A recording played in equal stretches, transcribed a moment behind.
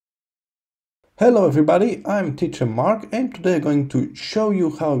Hello everybody, I'm Teacher Mark and today I'm going to show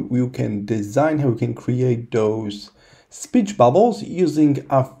you how you can create those speech bubbles using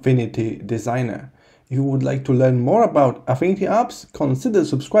Affinity Designer. If you would like to learn more about Affinity apps, consider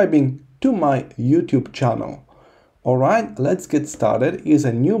subscribing to my YouTube channel. Alright, let's get started. Here's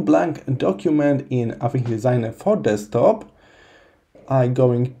a new blank document in Affinity Designer for desktop. I'm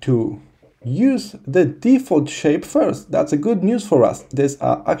going to use the default shape first. That's a good news for us. There's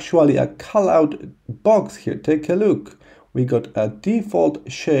actually a callout box here. Take a look. We got a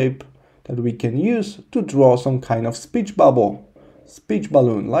default shape that we can use to draw some kind of speech bubble, speech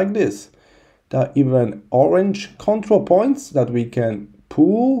balloon like this. There are even orange control points that we can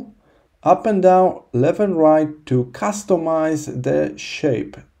pull up and down, left and right to customize the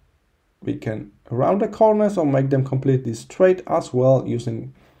shape. We can round the corners or make them completely straight as well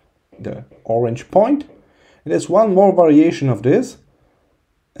using the orange point. And there's one more variation of this.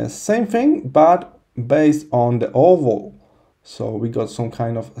 Same thing, but based on the oval. So we got some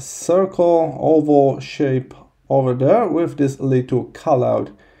kind of circle, oval shape over there with this little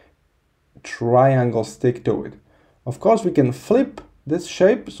callout triangle stick to it. Of course, we can flip this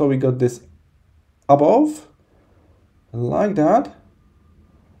shape. So we got this above, like that.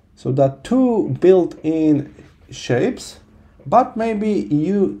 So there are two built-in shapes, but maybe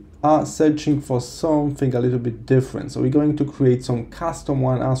you are searching for something a little bit different. So we're going to create some custom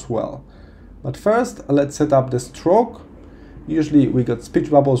one as well. But first, let's set up the stroke. Usually we got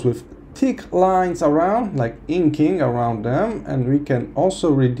speech bubbles with thick lines around, like inking around them. And we can also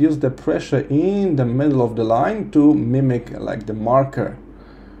reduce the pressure in the middle of the line to mimic like the marker.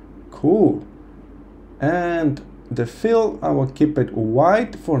 Cool. And the fill, I will keep it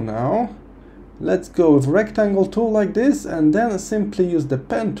white for now. Let's go with rectangle tool like this and then simply use the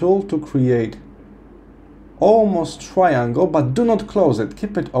pen tool to create almost triangle, but do not close it.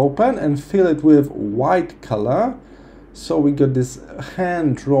 Keep it open and fill it with white color. So we got this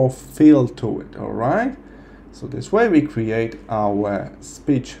hand draw feel to it, all right? So this way we create our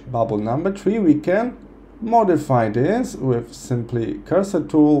speech bubble number 3. We can modify this with simply cursor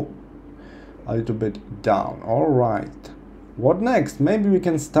tool a little bit down. All right, what next? Maybe we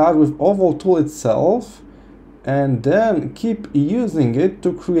can start with oval tool itself and then keep using it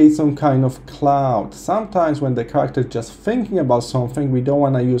to create some kind of cloud. Sometimes when the character is just thinking about something, we don't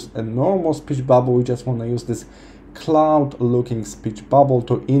want to use a normal speech bubble. We just want to use this cloud looking speech bubble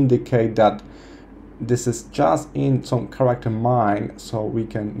to indicate that this is just in some character mind. So we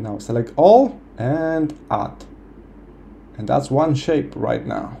can now select all and add, and that's one shape right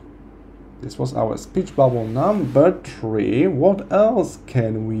now. This was our speech bubble number 3. What else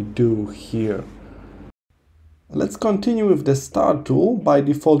can we do here? Let's continue with the start tool. By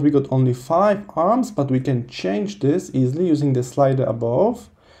default, we got only 5 arms, but we can change this easily using the slider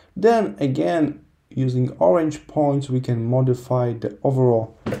above. Then again, using orange points, we can modify the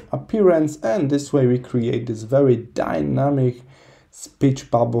overall appearance. And this way we create this very dynamic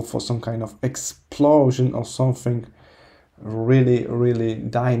speech bubble for some kind of explosion or something really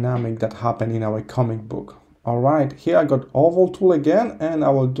dynamic that happened in our comic book. All right, here I got oval tool again, and I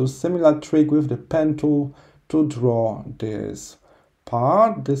will do similar trick with the pen tool to draw this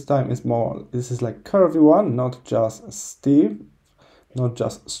part. This time it's more, this is like curvy one, not just steep, not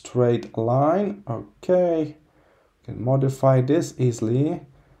just straight line. Okay, can modify this easily,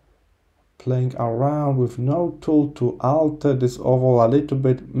 playing around with node tool to alter this oval a little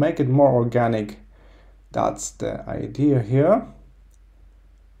bit, make it more organic. That's the idea here.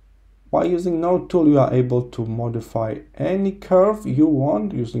 While using node tool, you are able to modify any curve you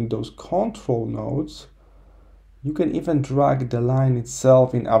want using those control nodes. You can even drag the line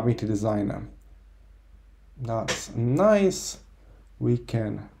itself in Affinity Designer. That's nice. We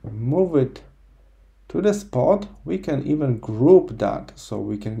can move it to the spot. We can even group that. So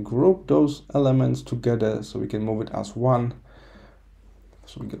we can group those elements together so we can move it as one.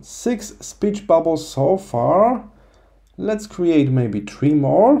 So we got 6 speech bubbles so far. Let's create maybe 3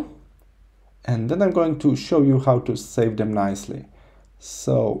 more. And then I'm going to show you how to save them nicely.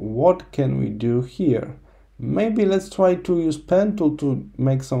 So what can we do here? Maybe let's try to use pen tool to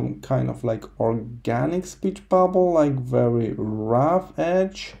make some kind of like organic speech bubble, like very rough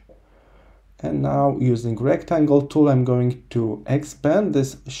edge. And now using rectangle tool, I'm going to expand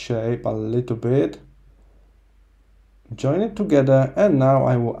this shape a little bit. Join it together, and now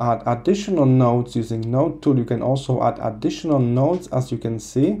I will add additional nodes using node tool. You can also add additional nodes, as you can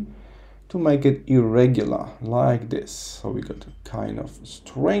see, to make it irregular like this. So we got a kind of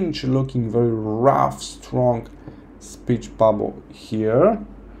strange looking, very rough, strong speech bubble here.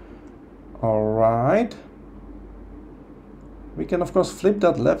 All right. We can of course flip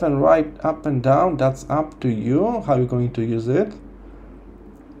that left and right, up and down. That's up to you how you're going to use it.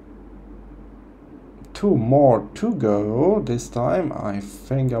 2 more to go. This time I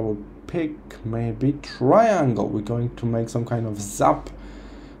think I will pick maybe triangle. We're going to make some kind of zap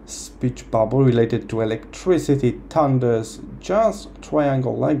speech bubble related to electricity, thunders. Just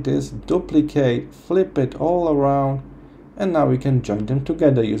triangle like this, duplicate, flip it all around, and now we can join them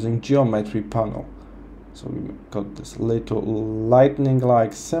together using geometry panel. So we got this little lightning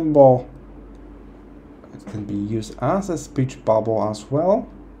like symbol. It can be used as a speech bubble as well.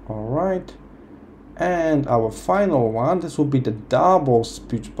 All right. And our final one, this will be the double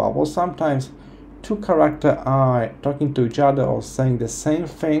speech bubble. Sometimes two characters are talking to each other or saying the same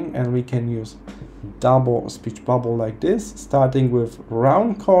thing, and we can use double speech bubble like this, starting with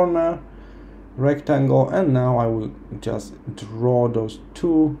round corner, rectangle, and now I will just draw those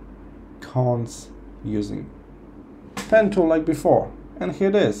two cones using pen tool like before. And here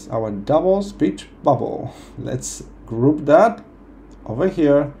it is, our double speech bubble. Let's group that over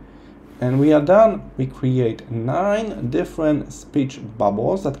here. And we are done. We create 9 different speech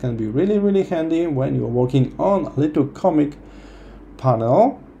bubbles that can be really, really handy when you're working on a little comic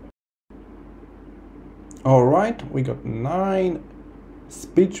panel. All right, we got 9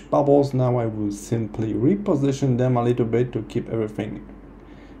 speech bubbles. Now I will simply reposition them a little bit to keep everything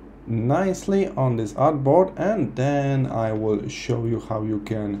nicely on this artboard, and then I will show you how you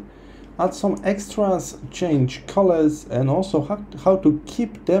can add some extras, change colors, and also how to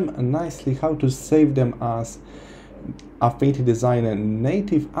keep them nicely, how to save them as Affinity Designer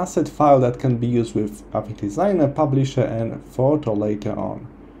native asset file that can be used with Affinity Designer, Publisher, and Photo later on.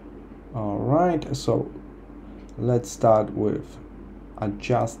 All right, so let's start with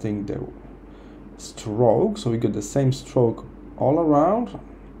adjusting the stroke. So we got the same stroke all around.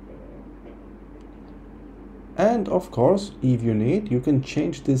 And of course, if you need, you can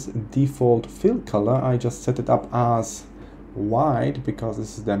change this default fill color. I just set it up as white because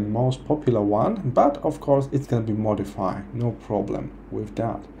this is the most popular one, but of course it's going to be modified, no problem with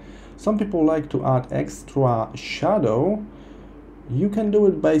that. Some people like to add extra shadow. You can do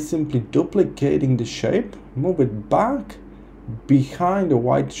it by simply duplicating the shape, move it back behind the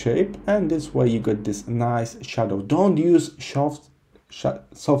white shape, and this way you get this nice shadow. Don't use soft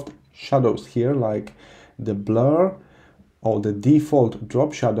shadows here like the blur or the default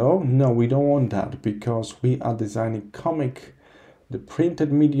drop shadow. No, we don't want that because we are designing comic, the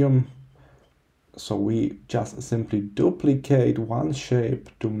printed medium. So we just simply duplicate one shape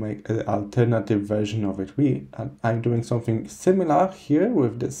to make an alternative version of it. I'm doing something similar here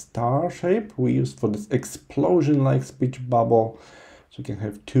with the star shape we use for this explosion like speech bubble. So you can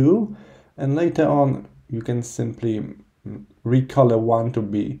have 2, and later on you can simply recolor one to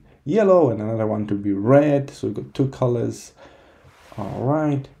be yellow and another one to be red, so you got 2 colors. All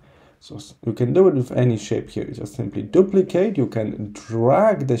right, so you can do it with any shape here. You just simply duplicate. You can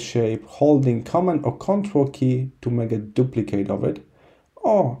drag the shape holding Command or Control key to make a duplicate of it,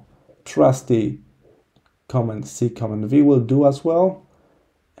 or trusty Command C, Command V will do as well.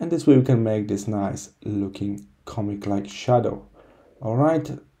 And this way we can make this nice looking comic like shadow. All right,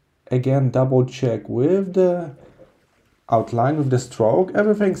 again double check with the outline, with the stroke.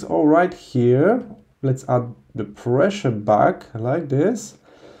 Everything's all right here. Let's add the pressure back like this,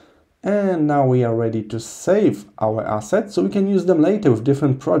 and now we are ready to save our assets so we can use them later with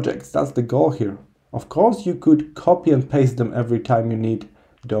different projects. That's the goal here. Of course, you could copy and paste them every time you need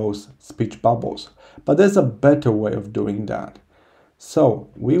those speech bubbles, but there's a better way of doing that. So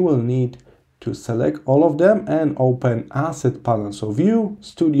we will need to select all of them and open asset panel. So view,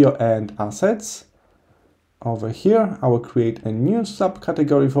 studio, and assets. Over here, I will create a new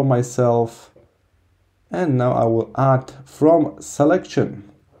subcategory for myself. And now I will add from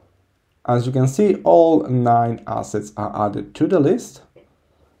selection. As you can see, all 9 assets are added to the list.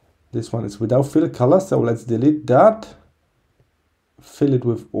 This one is without fill color, so let's delete that. Fill it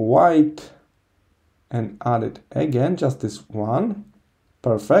with white and add it again, just this one.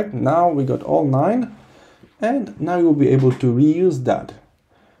 Perfect. Now we got all 9, and now you'll be able to reuse that.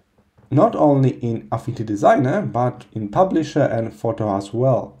 Not only in Affinity Designer, but in Publisher and Photo as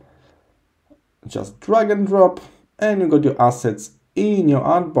well. Just drag and drop, and you got your assets in your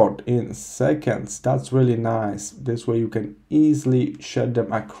artboard in seconds. That's really nice. This way you can easily share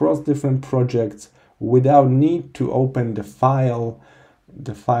them across different projects without need to open the file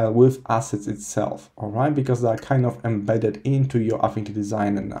with assets itself. All right, because they're kind of embedded into your Affinity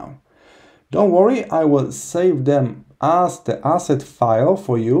Designer now. Don't worry, I will save them as the asset file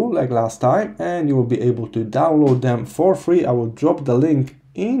for you like last time, and you will be able to download them for free. I will drop the link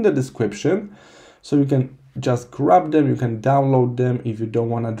in the description so you can just grab them, you can download them if you don't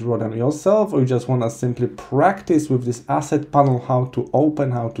want to draw them yourself, or you just want to simply practice with this asset panel, how to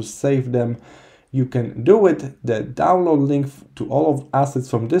open, how to save them. You can do it. The download link to all of assets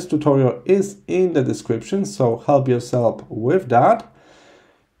from this tutorial is in the description, so help yourself with that.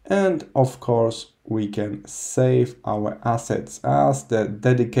 And of course, we can save our assets as the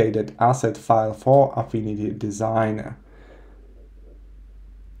dedicated asset file for Affinity Designer.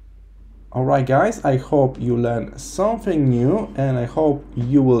 Alright guys, I hope you learned something new, and I hope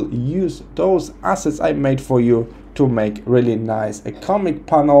you will use those assets I made for you to make really nice a comic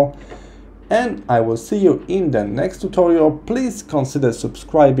panel. And I will see you in the next tutorial. Please consider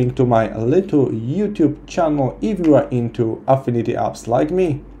subscribing to my little YouTube channel if you are into Affinity apps like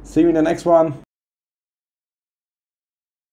me. See you in the next one.